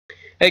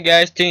Hey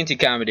guys, TNT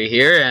Comedy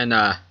here, and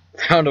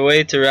found a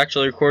way to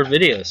actually record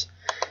videos.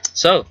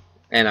 So,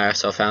 and I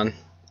also found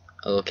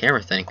a little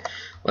camera thing.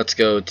 Let's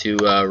go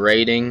to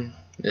rating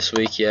this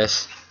week,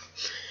 yes.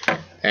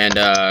 And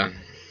I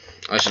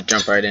should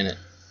jump right in it.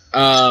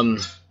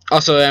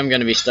 Also, I'm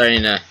going to be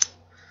starting a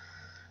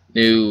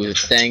new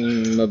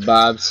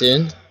thingamabob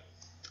soon.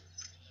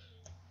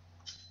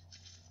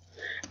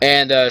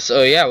 And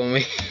so yeah,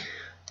 when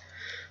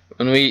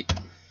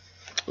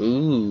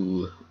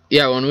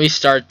we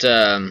start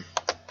the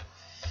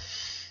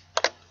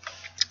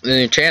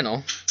new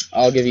channel,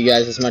 I'll give you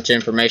guys as much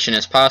information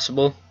as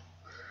possible.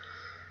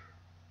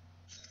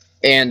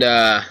 And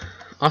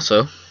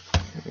also,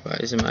 why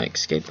isn't my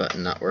escape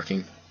button not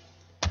working?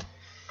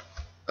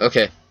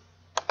 Okay,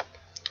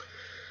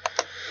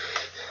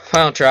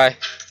 final try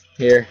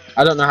here.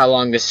 I don't know how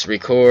long this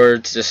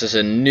records. This is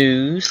a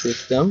new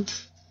system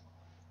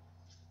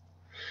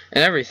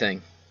and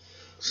everything,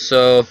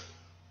 so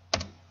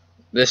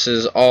this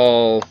is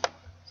all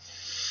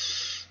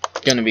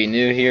gonna be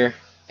new here.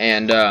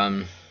 And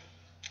I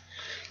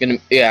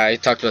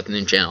talked about the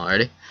new channel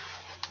already,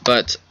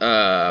 but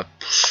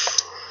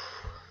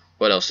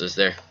what else is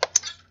there?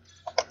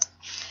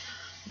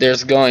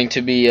 There's going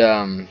to be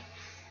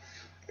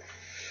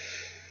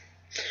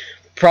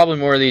probably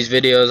more of these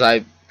videos.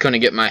 I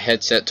couldn't get my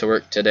headset to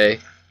work today,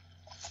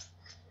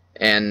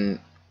 and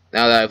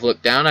now that I've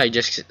looked down, I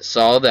just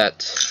saw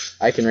that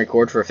I can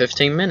record for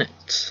 15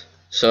 minutes.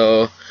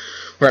 So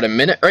we're at a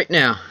minute right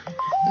now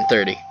and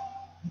 30.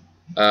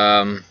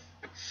 I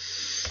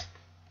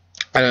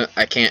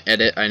can't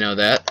edit, I know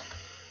that.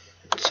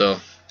 So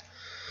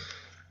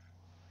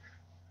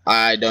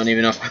I don't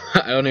even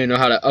know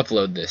how to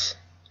upload this.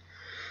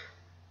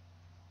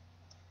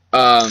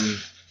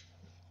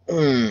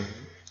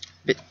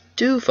 Bit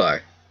too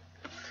far.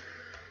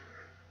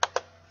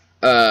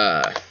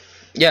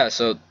 Yeah,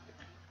 so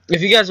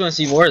if you guys want to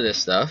see more of this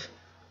stuff,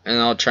 and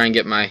I'll try and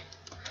get my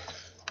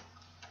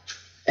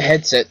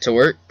headset to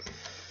work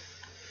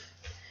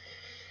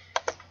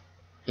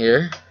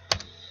here,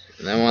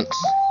 and then once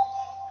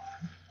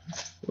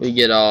we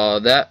get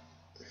all that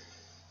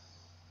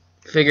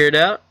figured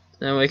out,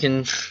 then we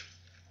can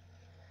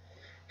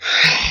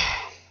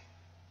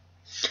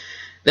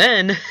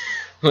then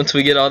once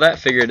we get all that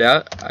figured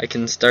out, I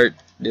can start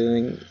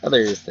doing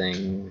other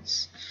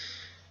things.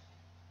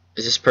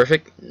 Is this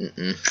perfect?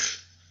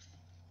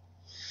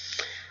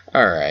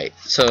 Alright,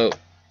 so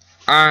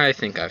I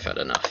think I've had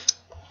enough.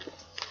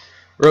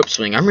 Rope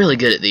swing. I'm really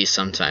good at these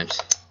sometimes.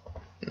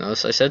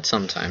 Notice I said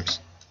sometimes.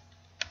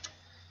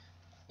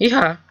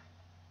 Yeah.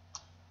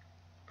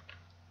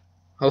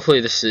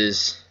 Hopefully this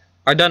is...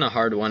 I've done a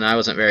hard one. I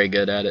wasn't very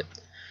good at it.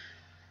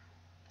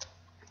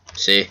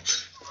 See?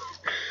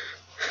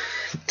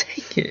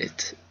 Dang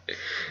it.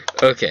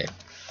 Okay.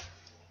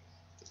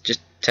 Just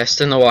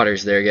testing the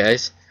waters there,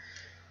 guys.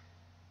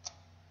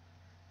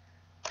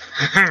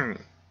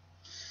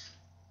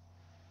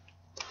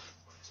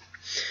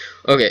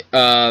 Okay,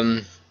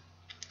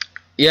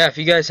 yeah, if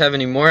you guys have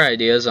any more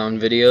ideas on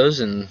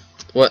videos and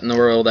what in the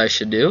world I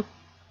should do,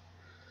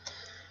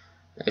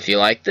 if you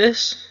like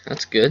this,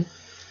 that's good.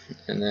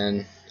 And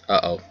then,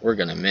 uh-oh, we're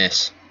gonna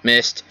miss.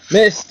 Missed!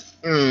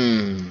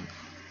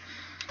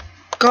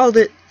 Called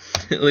it,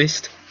 at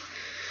least.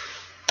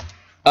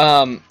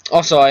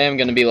 Also, I am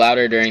gonna be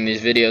louder during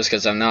these videos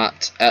because I'm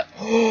not at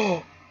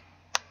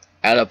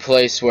at a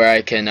place where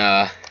I can,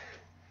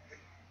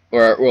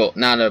 well,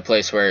 not at a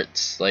place where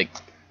it's, like,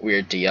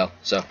 weird to yell,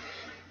 so,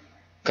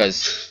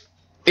 because,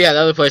 yeah, the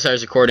other place I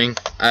was recording,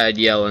 I'd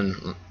yell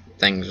and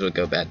things would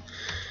go bad.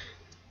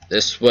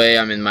 This way,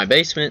 I'm in my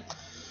basement,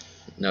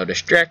 no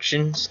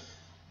distractions,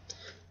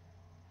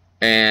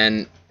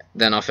 and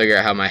then I'll figure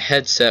out how my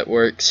headset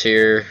works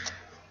here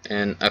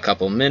in a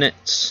couple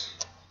minutes.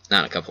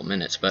 Not a couple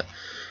minutes, but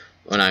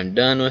when I'm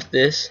done with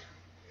this.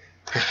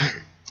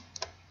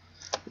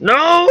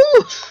 No!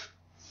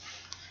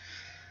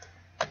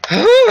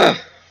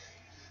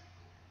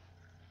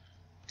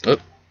 Oop.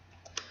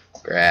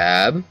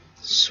 Grab,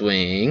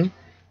 swing,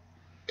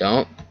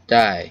 don't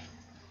die.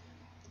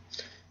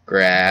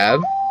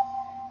 Grab,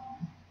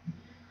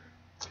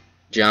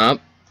 jump,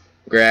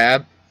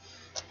 grab,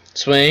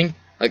 swing,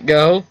 let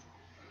go,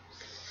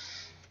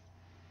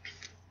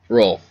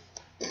 roll.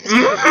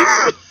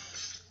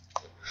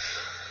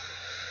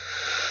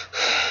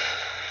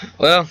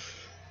 Well,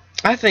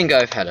 I think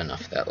I've had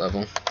enough of that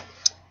level.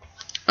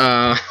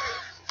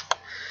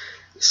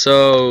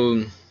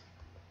 So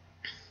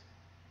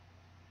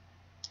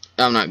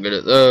I'm not good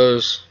at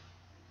those.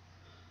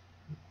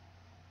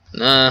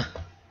 Nah.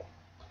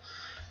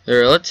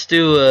 Here, let's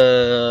do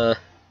a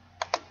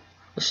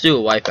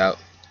wipeout.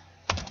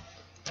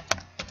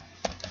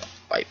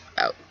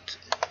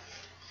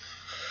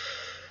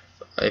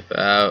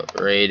 Wipeout,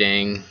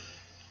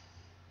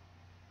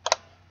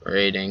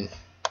 rating.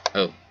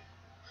 Oh.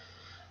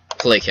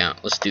 Play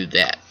count. Let's do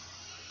that.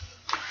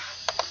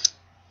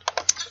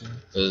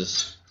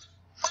 Because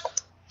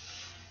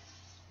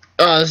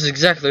oh, this is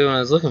exactly what I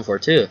was looking for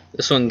too.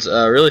 This one's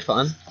really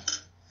fun.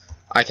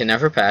 I can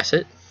never pass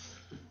it.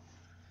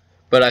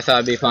 but I thought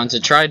it'd be fun to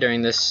try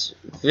during this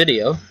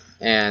video.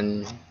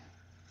 And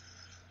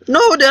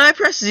no, did I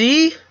press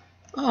Z?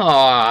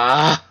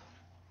 Ah,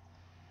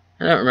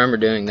 I don't remember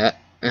doing that.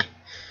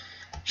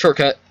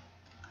 Shortcut.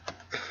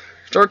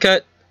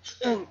 Shortcut.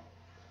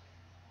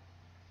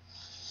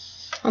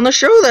 On the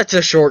show, that's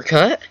a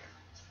shortcut.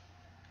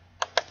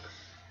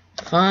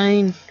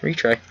 Fine.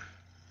 Retry.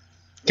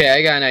 Okay,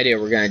 I got an idea.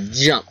 We're gonna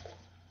jump.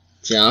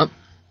 Jump.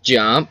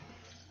 Jump.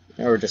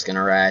 Now we're just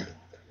gonna ride.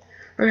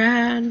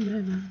 Ride.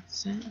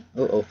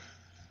 Uh-oh.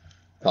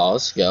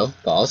 Pause. Go.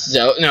 Pause.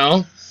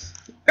 No.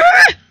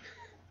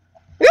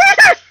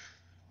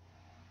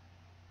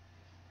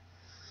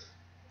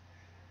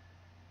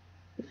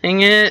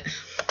 Dang it.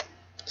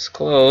 It's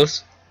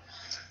close.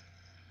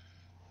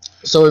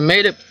 So we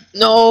made it.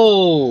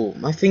 No!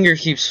 My finger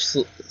keeps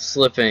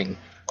slipping.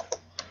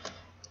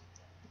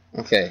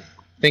 Okay.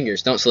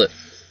 Fingers, don't slip.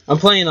 I'm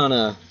playing on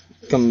a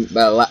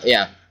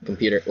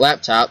computer.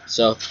 Laptop,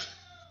 so.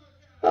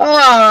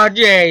 Oh,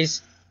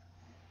 jeez.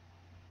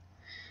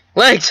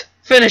 Legs!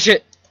 Finish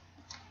it!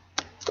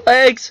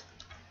 Legs!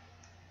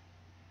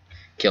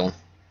 Kill him.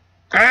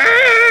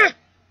 Ah!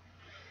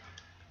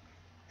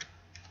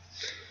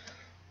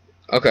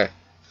 Okay.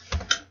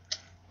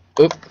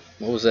 Oop.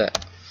 What was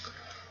that?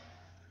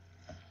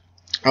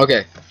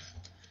 Okay.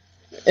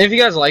 If you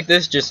guys like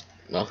this, just,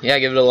 well, yeah,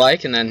 give it a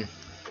like, and then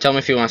tell me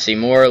if you want to see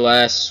more or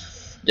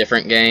less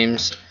different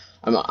games.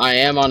 I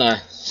am on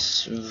a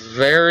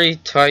very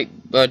tight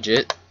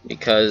budget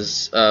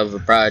because of a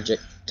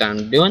project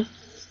I'm doing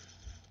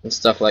and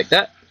stuff like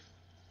that.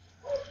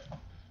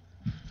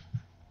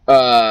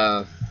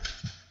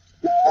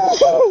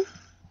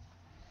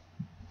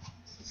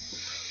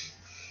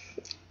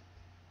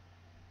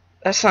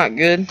 That's not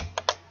good.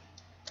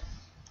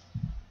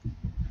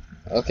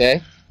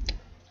 Okay.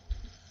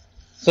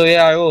 So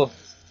yeah, I will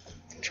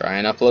try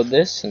and upload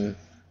this and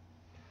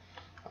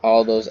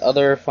all those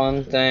other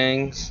fun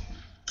things.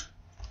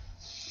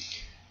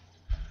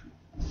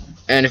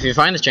 And if you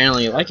find this channel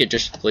and you like it,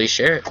 just please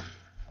share it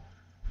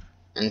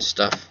and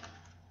stuff.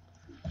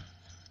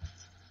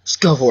 Let's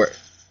go for it.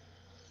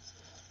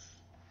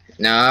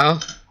 Now,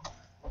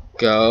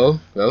 go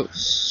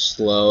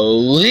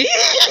slowly.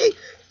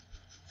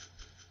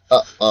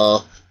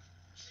 Uh-oh.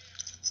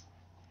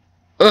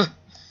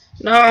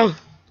 No!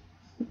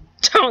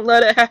 Don't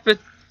let it happen.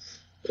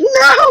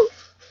 No!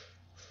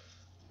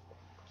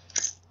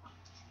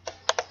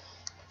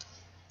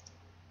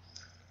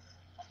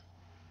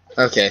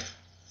 Okay.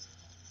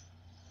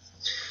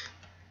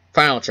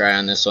 Final try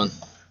on this one.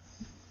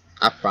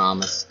 I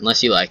promise.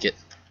 Unless you like it.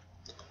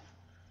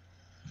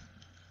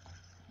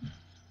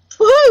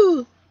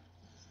 Woohoo!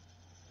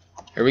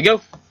 Here we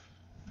go.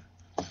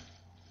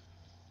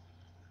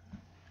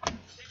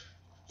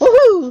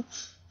 Woohoo!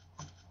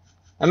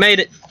 I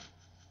made it.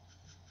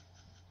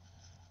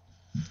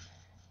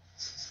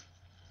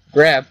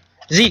 Grab.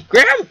 Z,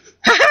 grab!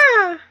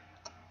 Haha!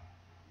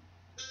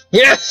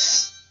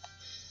 Yes!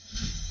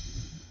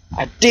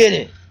 I did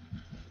it!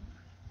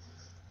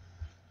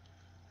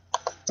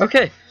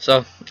 Okay,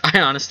 so I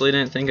honestly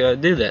didn't think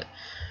I'd do that.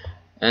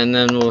 And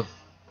then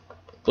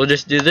we'll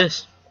just do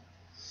this.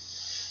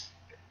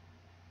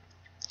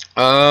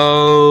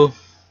 Oh,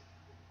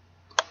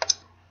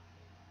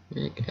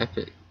 make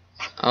epic.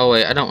 Oh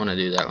wait, I don't want to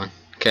do that one.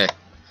 Okay,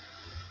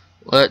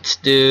 let's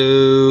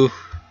do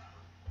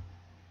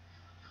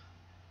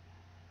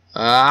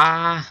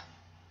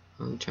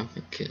jump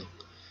and kill.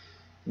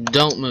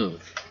 Don't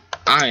move.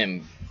 I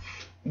am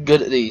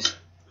good at these.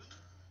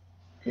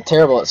 I'm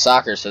terrible at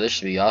soccer, so this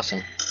should be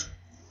awesome.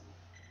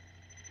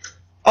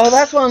 Oh,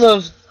 that's one of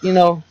those, you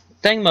know,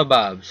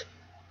 thingamabobs.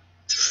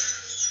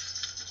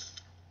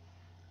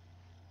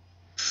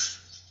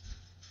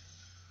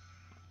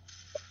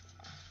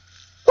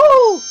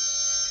 Woo!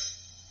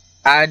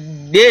 I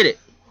did it.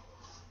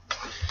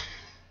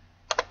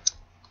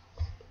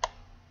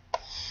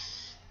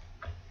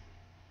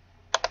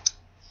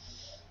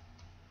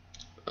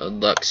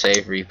 Luck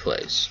save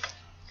replays.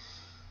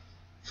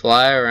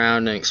 Fly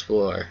around and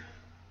explore.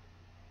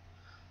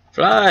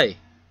 Fly!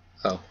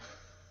 Oh.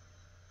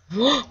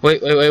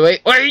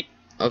 Wait!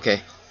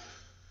 Okay.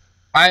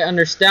 I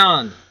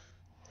understand.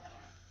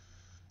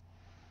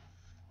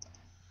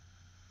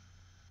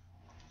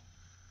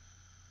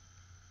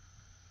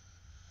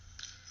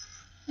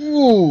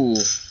 Ooh.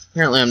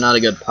 Apparently I'm not a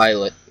good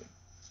pilot.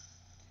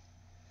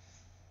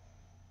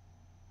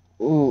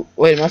 Ooh.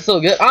 Wait, am I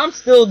still good? I'm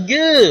still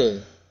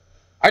good!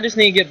 I just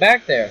need to get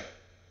back there.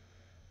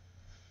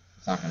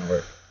 It's not gonna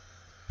work.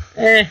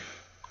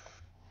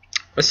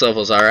 This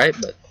level's alright,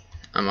 but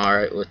I'm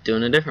alright with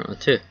doing a different one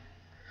too.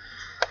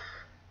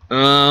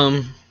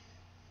 Pogo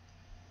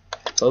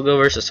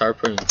versus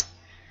Harpoon.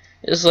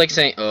 It's like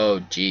saying,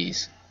 oh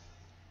jeez.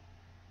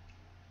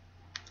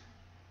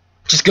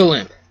 Just go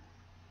limp.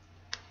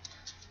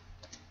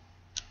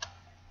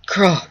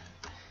 Crawl.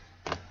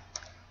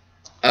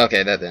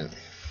 Okay, that didn't.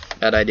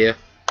 Bad idea.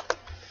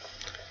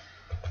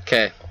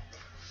 Okay.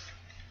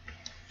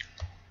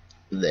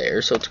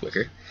 There, so it's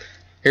quicker.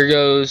 Here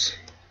goes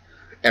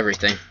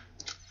everything.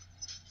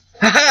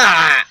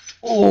 Ha!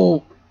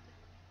 Oh!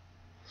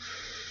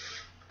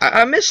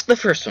 I missed the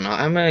first one.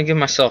 I'm gonna give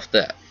myself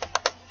that.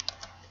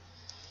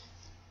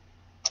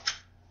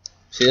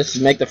 See, this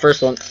is make the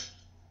first one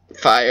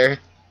fire.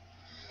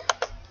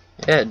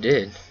 Yeah, it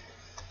did.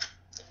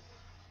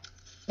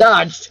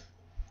 Dodged!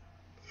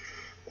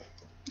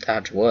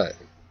 Dodge what?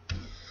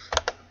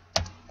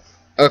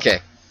 Okay.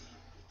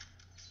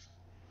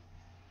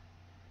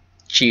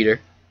 Cheater.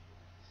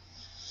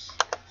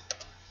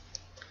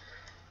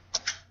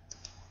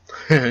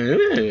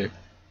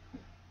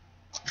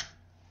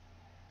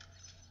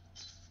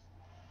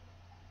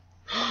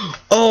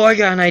 Oh, I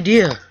got an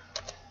idea.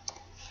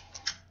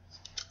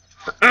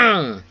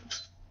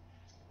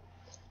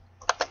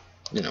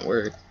 Didn't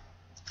work.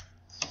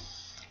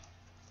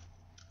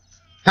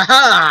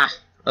 Haha!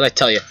 What'd I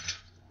tell you?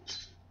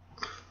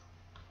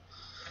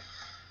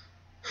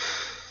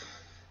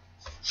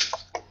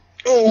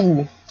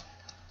 Oh!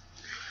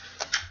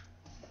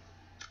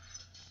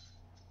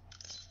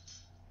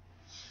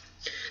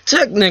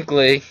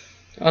 Technically,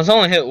 I was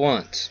only hit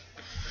once.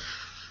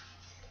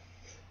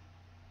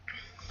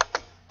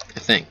 I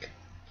think.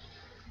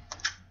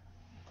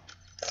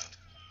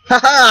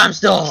 Haha! I'm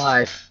still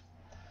alive.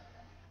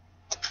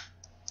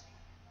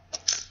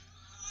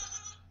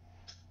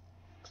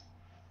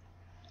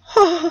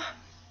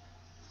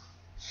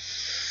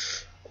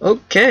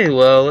 Okay,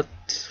 well,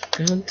 let's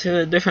go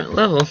to a different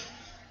level.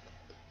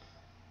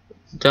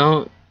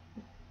 Don't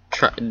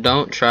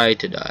try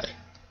to die.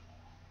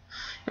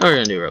 Now we're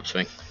gonna do rope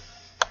swing.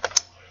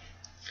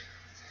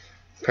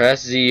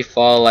 Press Z,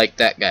 fall like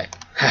that guy.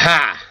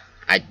 Haha!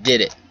 I did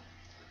it.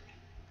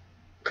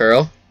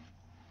 Curl.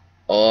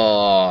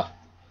 Oh,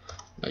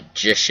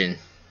 magician.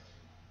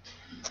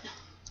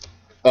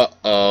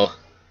 Uh-oh.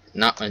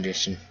 Not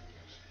magician.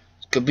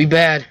 Could be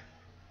bad.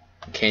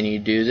 Can you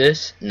do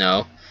this?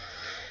 No.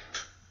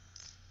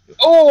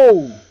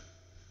 Oh!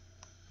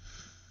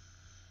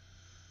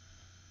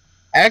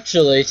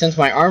 Actually, since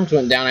my arms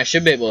went down, I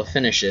should be able to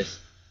finish this.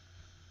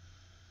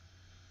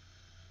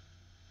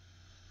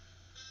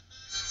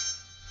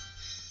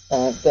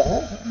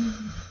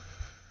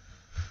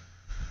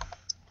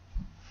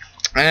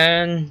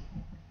 And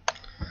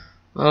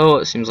oh,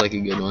 it seems like a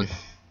good one.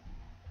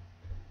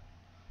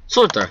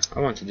 Sword throw. I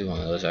want to do one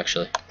of those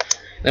actually.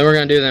 Then we're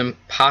gonna do the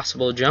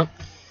impossible jump.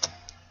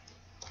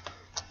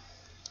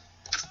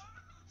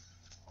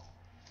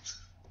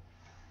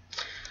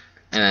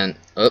 And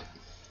oh,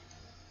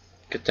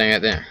 good thing I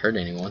didn't hurt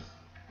anyone.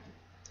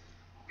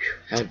 Whew,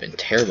 that would have been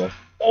terrible.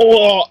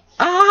 Oh,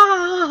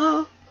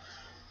 ah,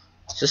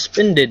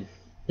 suspended.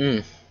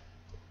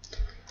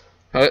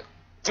 What?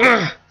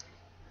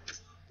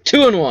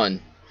 2 in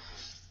 1.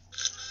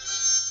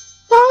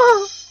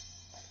 Ah.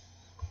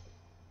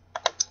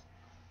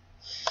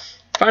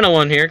 Final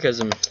one here because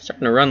I'm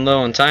starting to run low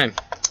on time.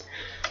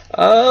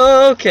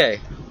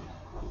 Okay.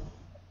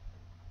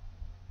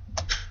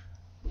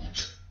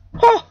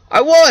 Oh, I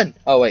won!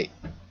 Oh wait.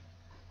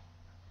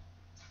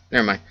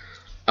 Never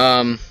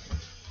mind.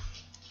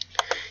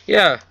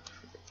 Yeah.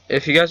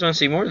 If you guys want to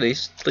see more of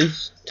these,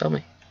 please tell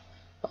me.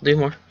 I'll do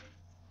more.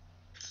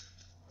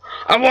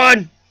 I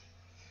won!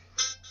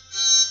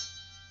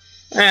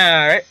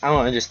 Alright, I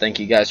want to just thank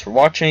you guys for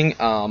watching. If you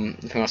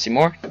want to see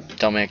more,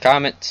 tell me in the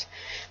comments.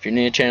 If you're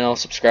new to the channel,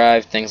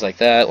 subscribe, things like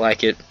that,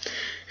 like it.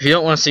 If you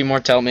don't want to see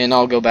more, tell me and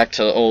I'll go back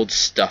to the old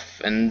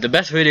stuff. And the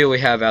best video we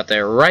have out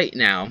there right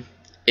now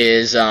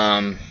is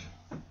how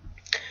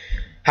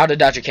to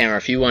dodge a camera.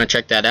 If you want to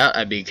check that out,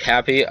 I'd be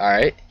happy.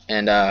 Alright,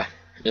 and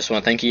just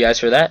want to thank you guys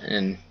for that,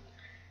 and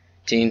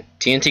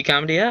TNT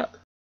Comedy out.